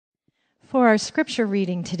For our scripture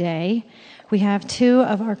reading today, we have two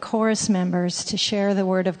of our chorus members to share the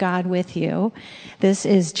Word of God with you. This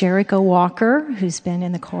is Jericho Walker, who's been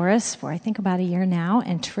in the chorus for I think about a year now,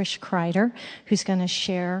 and Trish Kreider, who's going to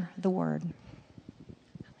share the Word.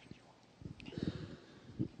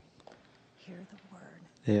 Hear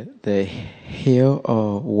the Word. The hear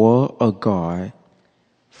a word of God.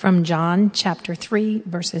 From John chapter 3,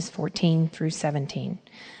 verses 14 through 17.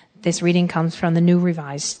 This reading comes from the New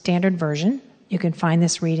Revised Standard Version. You can find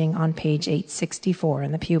this reading on page 864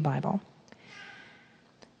 in the Pew Bible.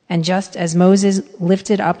 And just as Moses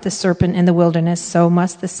lifted up the serpent in the wilderness, so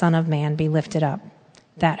must the Son of Man be lifted up,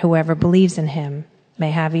 that whoever believes in him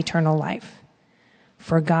may have eternal life.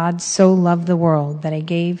 For God so loved the world that he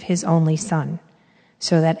gave his only Son,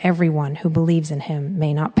 so that everyone who believes in him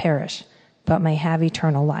may not perish, but may have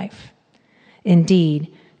eternal life.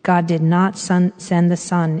 Indeed, God did not send the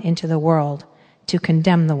Son into the world to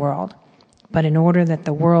condemn the world, but in order that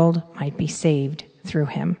the world might be saved through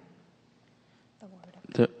him.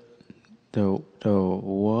 The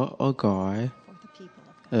word of God,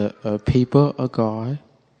 a people of God.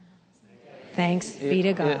 Thanks be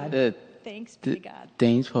to God. Thanks be to God.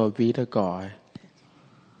 Thanks be to God.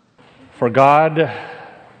 For God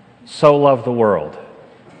so loved the world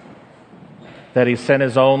that he sent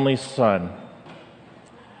his only Son,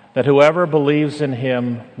 that whoever believes in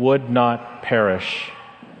him would not perish,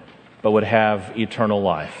 but would have eternal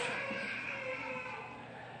life.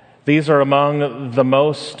 These are among the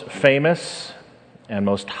most famous and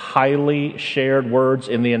most highly shared words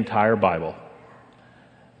in the entire Bible.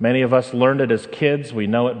 Many of us learned it as kids, we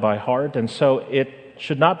know it by heart, and so it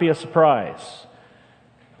should not be a surprise.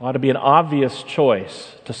 It ought to be an obvious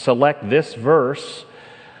choice to select this verse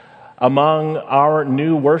among our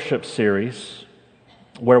new worship series,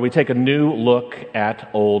 where we take a new look at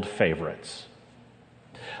old favorites.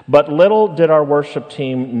 But little did our worship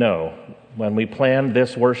team know when we planned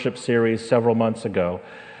this worship series several months ago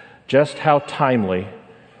just how timely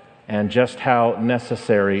and just how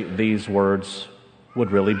necessary these words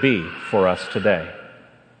would really be for us today.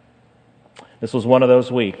 This was one of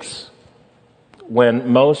those weeks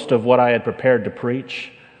when most of what I had prepared to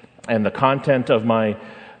preach and the content of my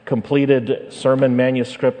completed sermon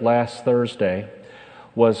manuscript last Thursday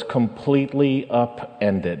was completely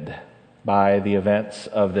upended by the events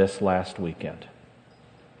of this last weekend,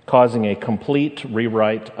 causing a complete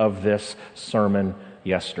rewrite of this sermon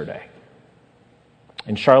yesterday.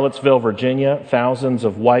 In Charlottesville, Virginia, thousands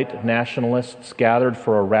of white nationalists gathered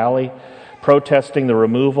for a rally protesting the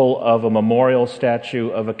removal of a memorial statue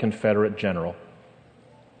of a Confederate general.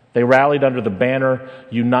 They rallied under the banner,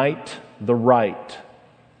 "Unite the Right."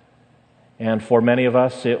 And for many of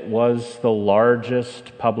us, it was the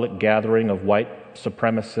largest public gathering of white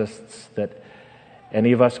supremacists that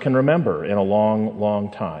any of us can remember in a long, long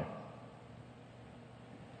time.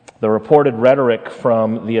 The reported rhetoric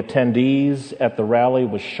from the attendees at the rally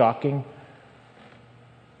was shocking.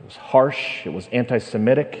 It was harsh. It was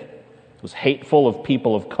anti-Semitic. It was hateful of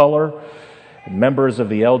people of color, and members of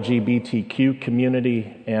the LGBTQ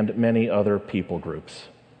community, and many other people groups.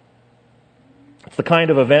 It's the kind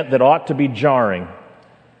of event that ought to be jarring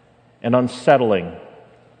and unsettling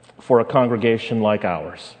for a congregation like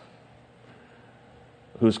ours,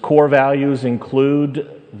 whose core values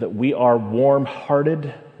include that we are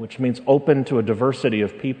warm-hearted, which means open to a diversity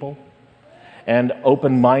of people, and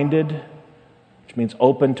open-minded, which means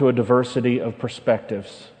open to a diversity of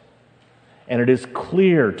perspectives. And it is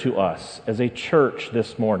clear to us as a church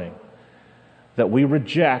this morning that we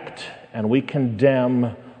reject and we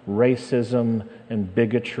condemn racism and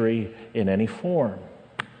bigotry in any form,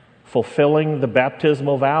 fulfilling the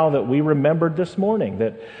baptismal vow that we remembered this morning,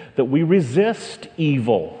 that we resist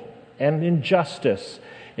evil and injustice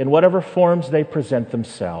in whatever forms they present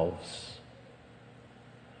themselves.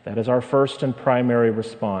 That is our first and primary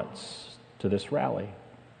response to this rally.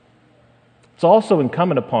 It's also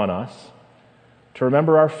incumbent upon us to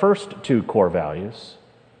remember our first two core values,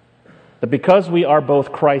 that because we are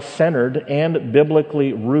both Christ-centered and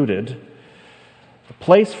biblically rooted, the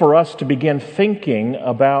place for us to begin thinking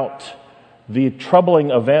about the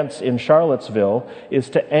troubling events in Charlottesville is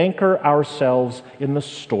to anchor ourselves in the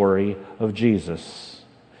story of Jesus.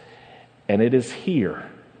 And it is here,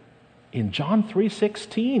 in John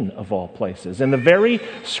 3:16 of all places, in the very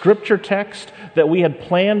scripture text that we had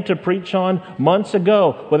planned to preach on months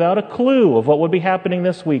ago without a clue of what would be happening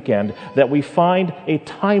this weekend, that we find a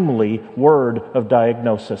timely word of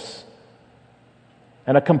diagnosis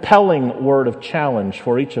and a compelling word of challenge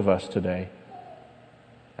for each of us today,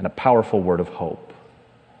 and a powerful word of hope.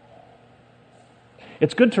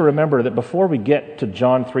 It's good to remember that before we get to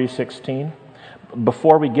John 3:16,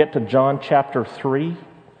 before we get to John chapter 3,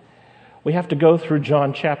 we have to go through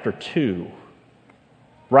John chapter 2.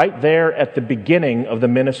 Right there at the beginning of the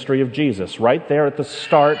ministry of Jesus, right there at the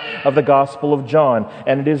start of the Gospel of John.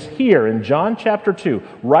 And it is here in John chapter 2,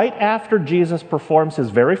 right after Jesus performs his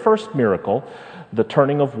very first miracle, the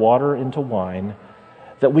turning of water into wine,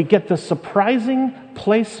 that we get the surprising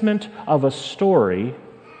placement of a story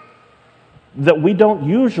that we don't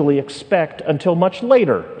usually expect until much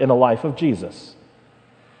later in the life of Jesus.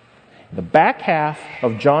 The back half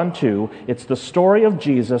of John 2, it's the story of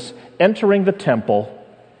Jesus entering the temple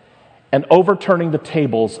and overturning the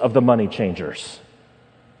tables of the money changers.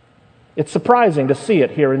 It's surprising to see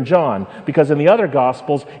it here in John, because in the other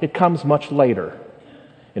Gospels, it comes much later.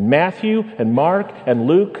 In Matthew and Mark and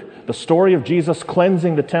Luke, the story of Jesus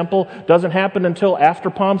cleansing the temple doesn't happen until after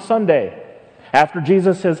Palm Sunday, after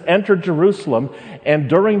Jesus has entered Jerusalem and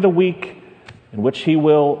during the week in which he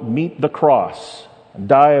will meet the cross and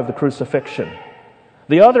die of the crucifixion.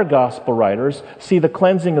 The other gospel writers see the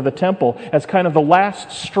cleansing of the temple as kind of the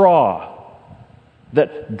last straw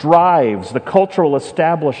that drives the cultural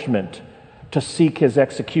establishment to seek his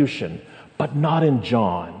execution, but not in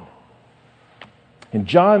John. In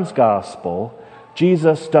John's gospel,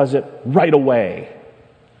 Jesus does it right away,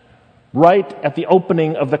 right at the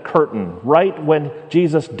opening of the curtain, right when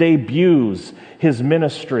Jesus debuts his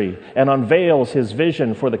ministry and unveils his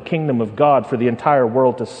vision for the kingdom of God for the entire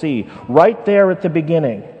world to see, right there at the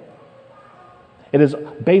beginning. It is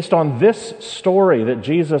based on this story that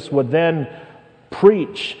Jesus would then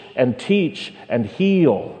preach and teach and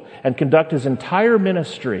heal and conduct his entire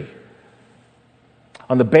ministry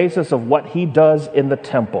on the basis of what he does in the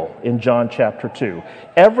temple in John chapter 2.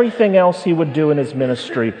 Everything else he would do in his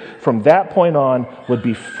ministry from that point on would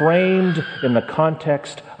be framed in the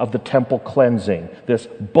context of the temple cleansing. This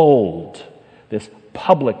bold, this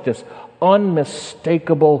public, this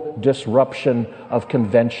unmistakable disruption of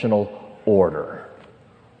conventional order.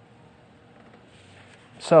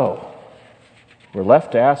 So, we're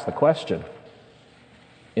left to ask the question,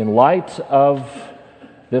 in light of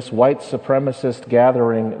this white supremacist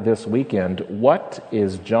gathering this weekend, what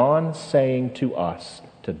is John saying to us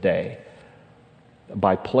today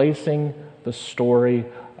by placing the story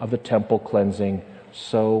of the temple cleansing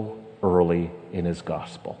so early in his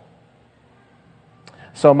gospel?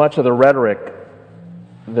 So much of the rhetoric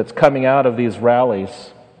that's coming out of these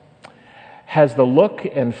rallies has the look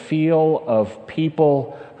and feel of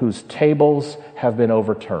people whose tables have been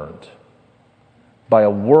overturned by a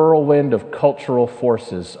whirlwind of cultural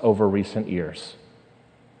forces over recent years.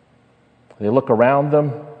 They look around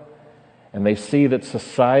them and they see that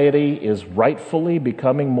society is rightfully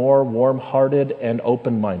becoming more warm-hearted and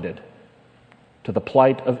open-minded to the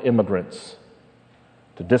plight of immigrants,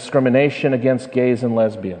 to discrimination against gays and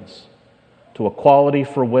lesbians, to equality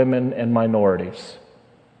for women and minorities.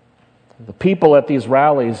 The people at these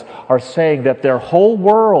rallies are saying that their whole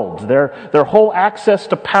world, their whole access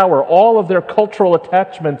to power, all of their cultural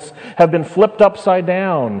attachments have been flipped upside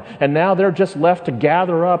down, and now they're just left to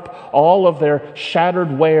gather up all of their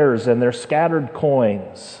shattered wares and their scattered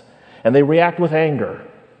coins, and they react with anger.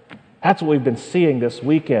 That's what we've been seeing this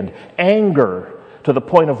weekend. Anger to the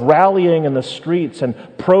point of rallying in the streets and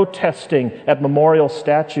protesting at memorial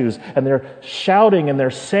statues. And they're shouting and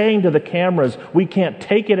they're saying to the cameras, we can't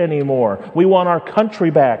take it anymore. We want our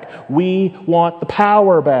country back. We want the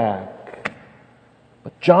power back.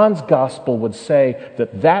 But John's gospel would say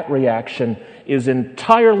that that reaction is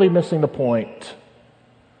entirely missing the point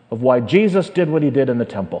of why Jesus did what he did in the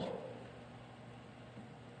temple.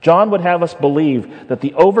 John would have us believe that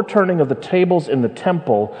the overturning of the tables in the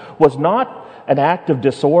temple was not an act of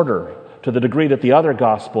disorder to the degree that the other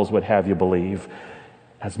Gospels would have you believe,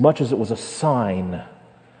 as much as it was a sign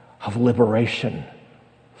of liberation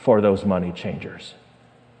for those money changers,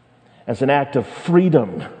 as an act of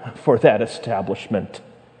freedom for that establishment.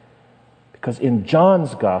 Because in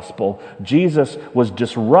John's Gospel, Jesus was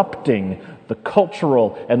disrupting the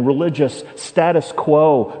cultural and religious status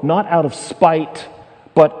quo, not out of spite,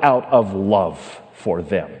 but out of love for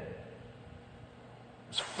them.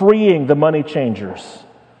 Freeing the money changers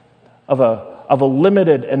of a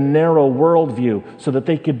limited and narrow worldview so that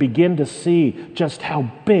they could begin to see just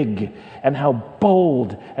how big and how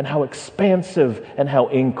bold and how expansive and how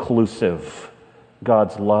inclusive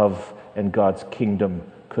God's love and God's kingdom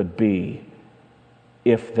could be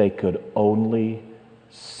if they could only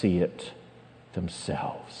see it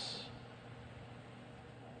themselves.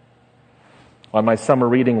 On my summer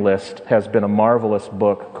reading list has been a marvelous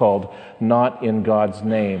book called Not in God's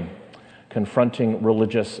Name, Confronting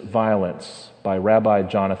Religious Violence by Rabbi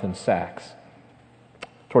Jonathan Sacks.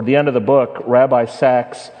 Toward the end of the book, Rabbi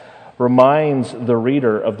Sacks reminds the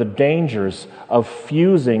reader of the dangers of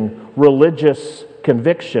fusing religious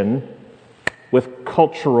conviction with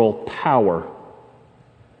cultural power.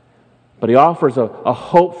 But he offers a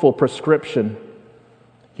hopeful prescription.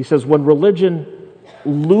 He says, when religion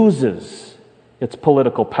loses its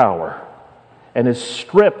political power and is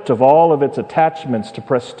stripped of all of its attachments to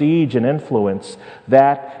prestige and influence,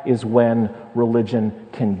 that is when religion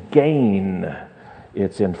can gain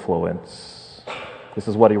its influence. This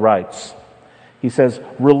is what he writes. He says,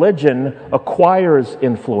 religion acquires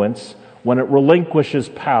influence when it relinquishes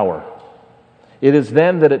power. It is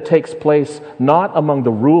then that it takes place not among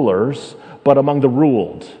the rulers, but among the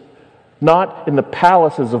ruled. Not in the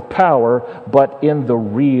palaces of power, but in the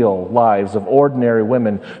real lives of ordinary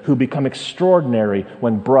women who become extraordinary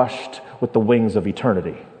when brushed with the wings of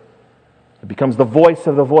eternity. It becomes the voice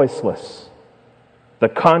of the voiceless, the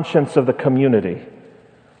conscience of the community,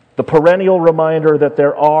 the perennial reminder that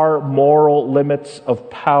there are moral limits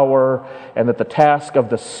of power and that the task of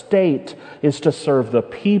the state is to serve the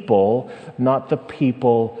people, not the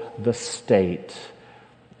people, the state.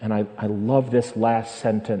 And I love this last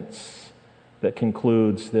sentence that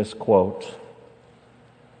concludes this quote.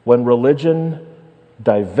 When religion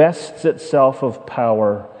divests itself of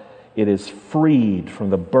power, it is freed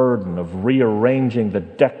from the burden of rearranging the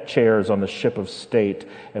deck chairs on the ship of state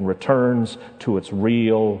and returns to its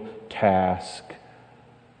real task,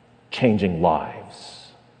 changing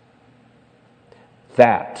lives.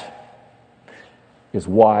 That is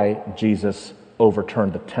why Jesus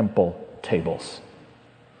overturned the temple tables.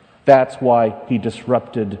 That's why he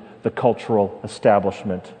disrupted the cultural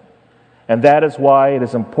establishment. And that is why it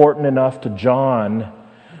is important enough to John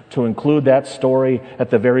to include that story at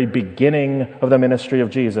the very beginning of the ministry of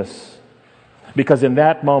Jesus. Because in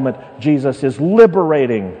that moment, Jesus is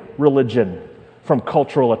liberating religion from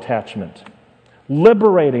cultural attachment,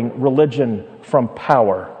 liberating religion from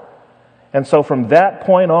power. And so from that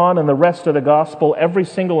point on in the rest of the gospel, every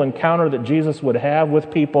single encounter that Jesus would have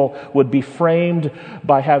with people would be framed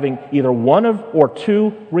by having either one of or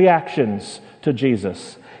two reactions to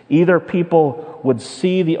Jesus. Either people would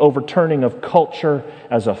see the overturning of culture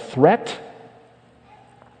as a threat,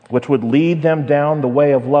 which would lead them down the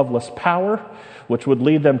way of loveless power, which would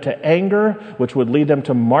lead them to anger, which would lead them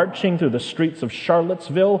to marching through the streets of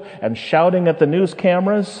Charlottesville and shouting at the news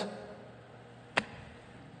cameras,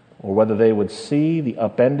 or whether they would see the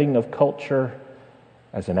upending of culture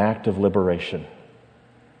as an act of liberation,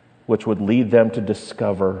 which would lead them to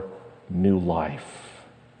discover new life.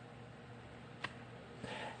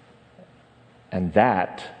 And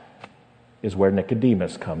that is where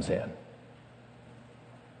Nicodemus comes in.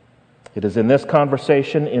 It is in this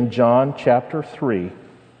conversation in John chapter 3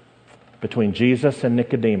 between Jesus and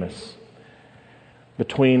Nicodemus,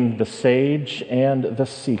 between the sage and the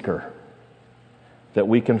seeker, that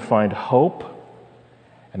we can find hope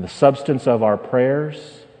and the substance of our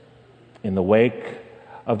prayers in the wake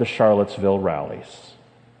of the Charlottesville rallies.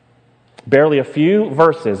 Barely a few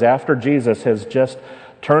verses after Jesus has just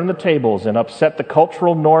turned the tables and upset the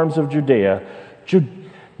cultural norms of Judea,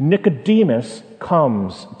 Nicodemus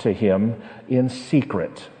comes to him in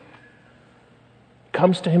secret.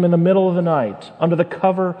 Comes to him in the middle of the night, under the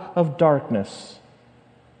cover of darkness.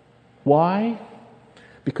 Why?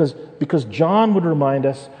 Because John would remind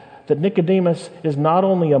us that Nicodemus is not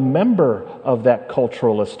only a member of that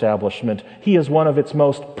cultural establishment, he is one of its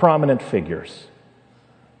most prominent figures,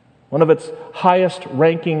 one of its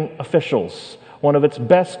highest-ranking officials, one of its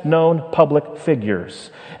best-known public figures.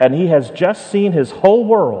 And he has just seen his whole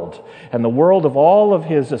world and the world of all of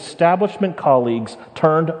his establishment colleagues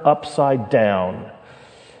turned upside down.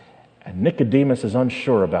 And Nicodemus is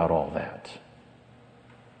unsure about all that.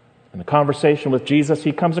 In the conversation with Jesus,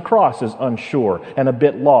 he comes across as unsure and a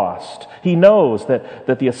bit lost. He knows that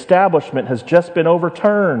the establishment has just been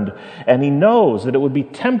overturned, and he knows that it would be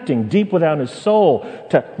tempting deep within his soul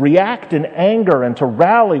to react in anger and to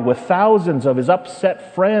rally with thousands of his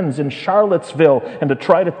upset friends in Charlottesville and to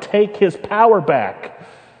try to take his power back.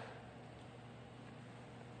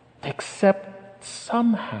 Except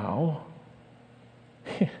somehow,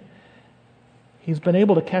 he's been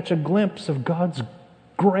able to catch a glimpse of God's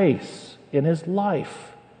grace in his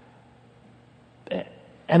life.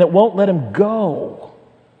 And it won't let him go.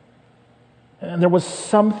 And there was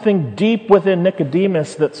something deep within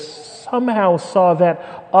Nicodemus that somehow saw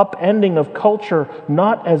that upending of culture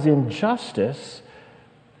not as injustice,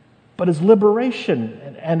 but as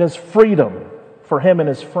liberation and as freedom for him and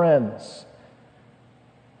his friends.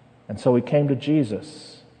 And so he came to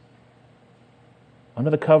Jesus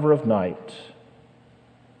under the cover of night,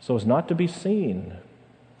 so as not to be seen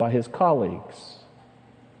by his colleagues.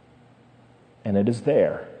 And it is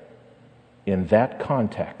there, in that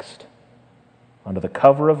context, under the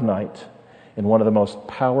cover of night, in one of the most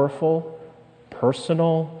powerful,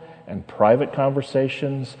 personal, and private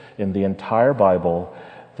conversations in the entire Bible,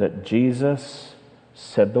 that Jesus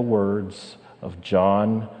said the words of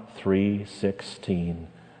John 3:16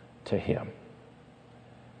 to him,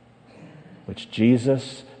 which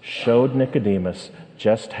Jesus showed Nicodemus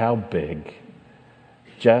just how big,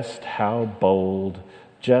 just how bold,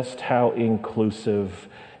 just how inclusive,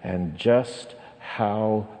 and just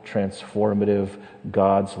how transformative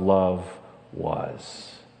God's love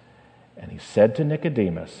was. And he said to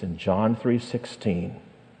Nicodemus in John 3:16,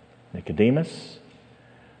 Nicodemus,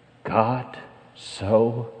 God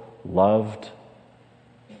so loved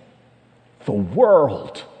the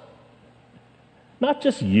world. Not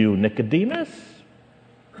just you, Nicodemus.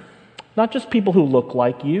 Not just people who look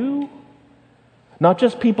like you. Not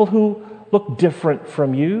just people who look different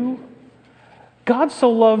from you. God so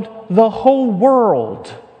loved the whole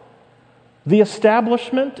world, the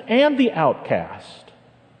establishment and the outcast,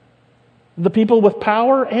 the people with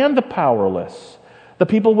power and the powerless, the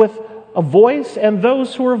people with a voice and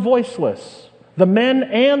those who are voiceless, the men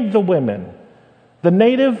and the women, the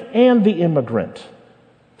native and the immigrant,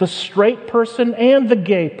 the straight person and the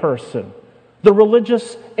gay person, the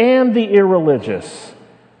religious and the irreligious.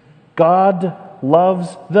 God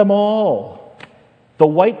loves them all. The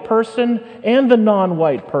white person and the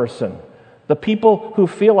non-white person. The people who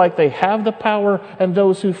feel like they have the power and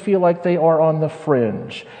those who feel like they are on the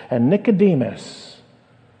fringe. And Nicodemus,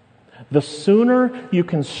 the sooner you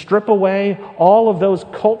can strip away all of those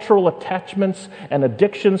cultural attachments and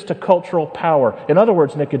addictions to cultural power. In other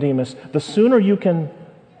words, Nicodemus, the sooner you can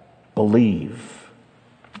believe,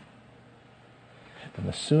 then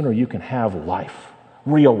the sooner you can have life,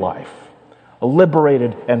 real life, a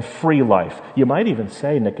liberated and free life. You might even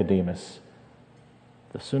say, Nicodemus,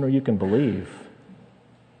 the sooner you can believe,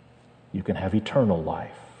 you can have eternal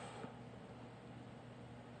life.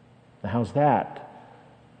 Now, how's that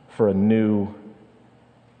for a new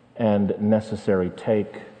and necessary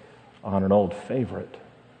take on an old favorite?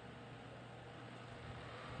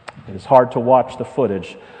 It is hard to watch the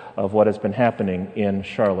footage of what has been happening in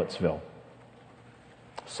Charlottesville.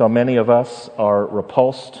 So many of us are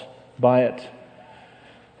repulsed by it,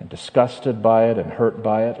 and disgusted by it, and hurt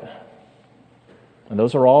by it. And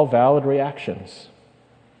those are all valid reactions.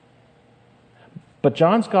 But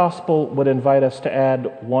John's gospel would invite us to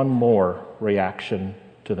add one more reaction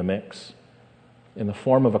to the mix in the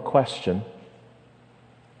form of a question.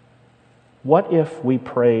 What if we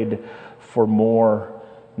prayed for more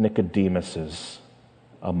Nicodemuses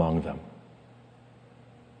among them?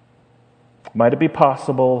 Might it be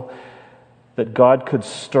possible that God could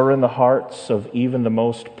stir in the hearts of even the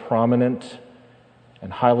most prominent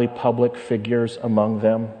and highly public figures among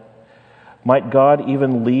them? Might God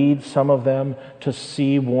even lead some of them to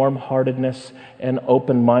see warm-heartedness and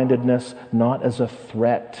open-mindedness not as a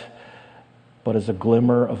threat, but as a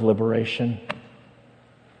glimmer of liberation?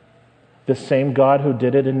 This same God who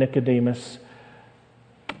did it in Nicodemus,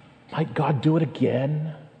 might God do it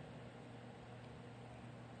again?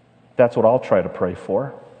 That's what I'll try to pray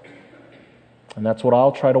for. And that's what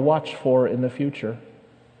I'll try to watch for in the future.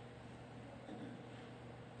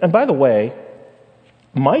 And by the way,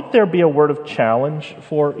 might there be a word of challenge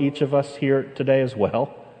for each of us here today as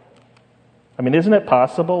well? I mean, isn't it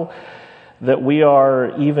possible that we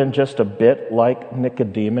are even just a bit like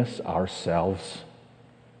Nicodemus ourselves?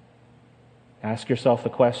 Ask yourself the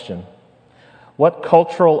question, what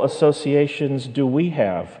cultural associations do we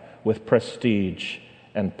have with prestige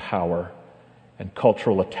and power and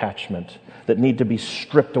cultural attachment that need to be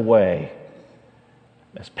stripped away,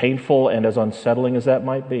 as painful and as unsettling as that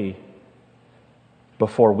might be,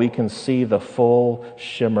 before we can see the full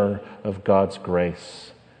shimmer of God's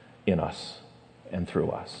grace in us and through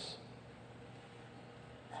us?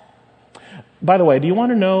 By the way, do you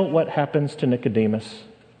want to know what happens to Nicodemus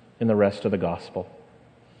in the rest of the gospel?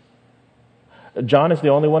 John is the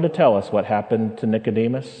only one to tell us what happened to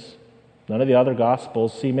Nicodemus. None of the other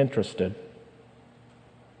gospels seem interested.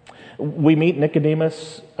 We meet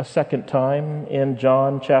Nicodemus a second time in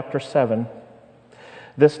John chapter 7.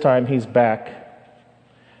 This time he's back,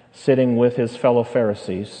 sitting with his fellow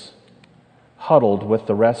Pharisees, huddled with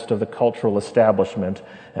the rest of the cultural establishment.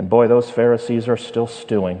 And boy, those Pharisees are still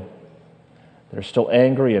stewing. They're still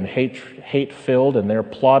angry and hate-filled, and they're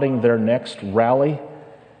plotting their next rally,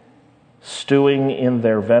 stewing in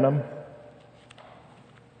their venom.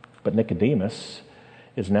 But Nicodemus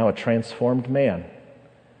is now a transformed man,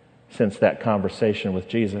 since that conversation with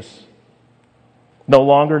Jesus. No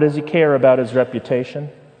longer does he care about his reputation.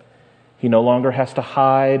 He no longer has to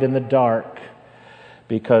hide in the dark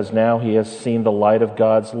because now he has seen the light of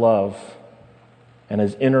God's love. And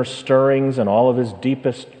his inner stirrings and all of his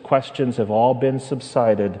deepest questions have all been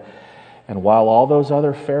subsided. And while all those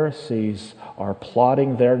other Pharisees are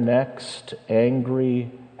plotting their next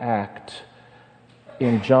angry act,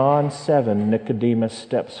 in John 7, Nicodemus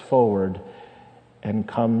steps forward and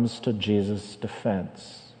comes to Jesus'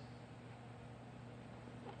 defense.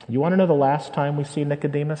 You want to know the last time we see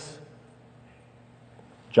Nicodemus?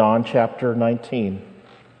 John chapter 19.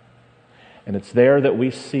 And it's there that we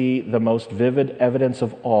see the most vivid evidence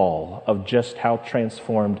of all of just how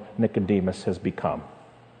transformed Nicodemus has become.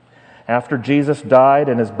 After Jesus died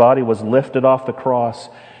and his body was lifted off the cross,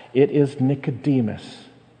 it is Nicodemus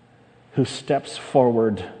who steps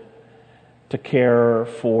forward to care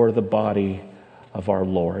for the body of our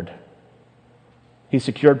Lord. He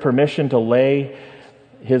secured permission to lay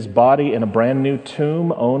his body in a brand new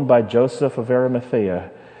tomb owned by Joseph of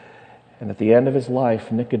Arimathea. And at the end of his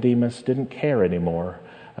life, Nicodemus didn't care anymore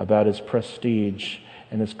about his prestige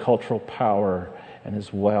and his cultural power and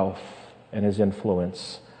his wealth and his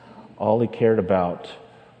influence. All he cared about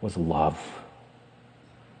was love.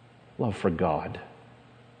 Love for God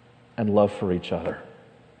and love for each other.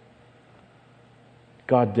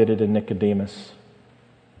 God did it in Nicodemus.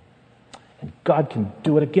 And God can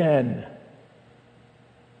do it again.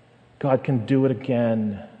 God can do it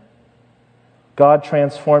again. God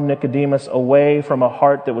transformed Nicodemus away from a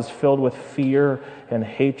heart that was filled with fear and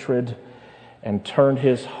hatred and turned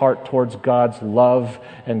his heart towards God's love,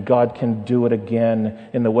 and God can do it again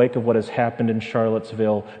in the wake of what has happened in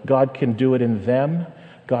Charlottesville. God can do it in them.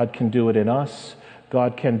 God can do it in us.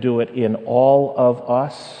 God can do it in all of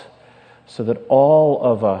us, so that all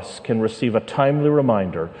of us can receive a timely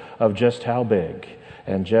reminder of just how big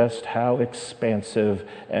and just how expansive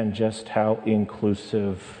and just how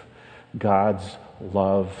inclusive God's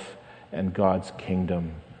love and God's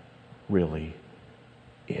kingdom really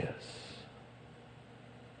is.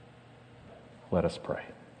 Let us pray.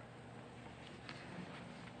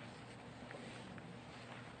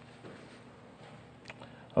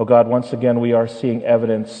 Oh God, once again we are seeing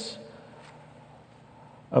evidence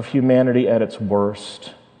of humanity at its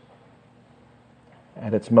worst,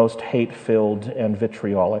 at its most hate-filled and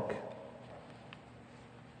vitriolic.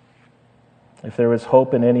 If there is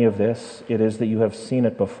hope in any of this, it is that you have seen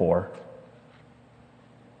it before,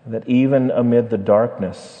 and that even amid the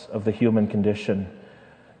darkness of the human condition,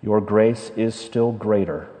 your grace is still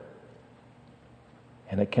greater,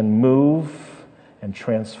 and it can move and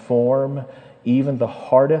transform even the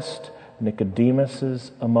hardest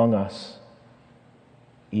Nicodemuses among us,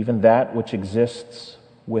 even that which exists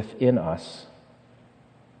within us.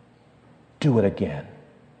 Do it again.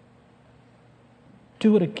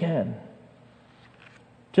 Do it again.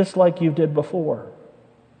 Just like you did before.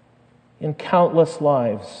 In countless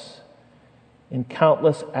lives, in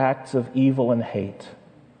countless acts of evil and hate,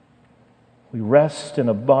 we rest and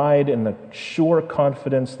abide in the sure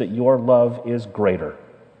confidence that your love is greater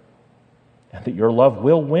and that your love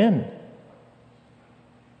will win.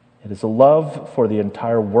 It is a love for the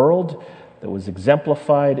entire world that was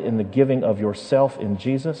exemplified in the giving of yourself in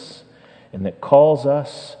Jesus, and that calls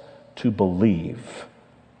us to believe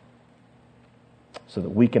so that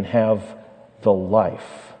we can have the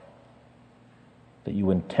life that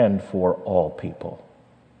you intend for all people.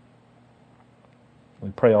 We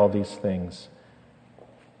pray all these things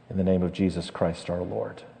in the name of Jesus Christ our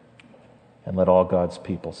Lord. And let all God's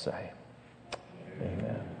people say,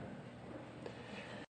 Amen.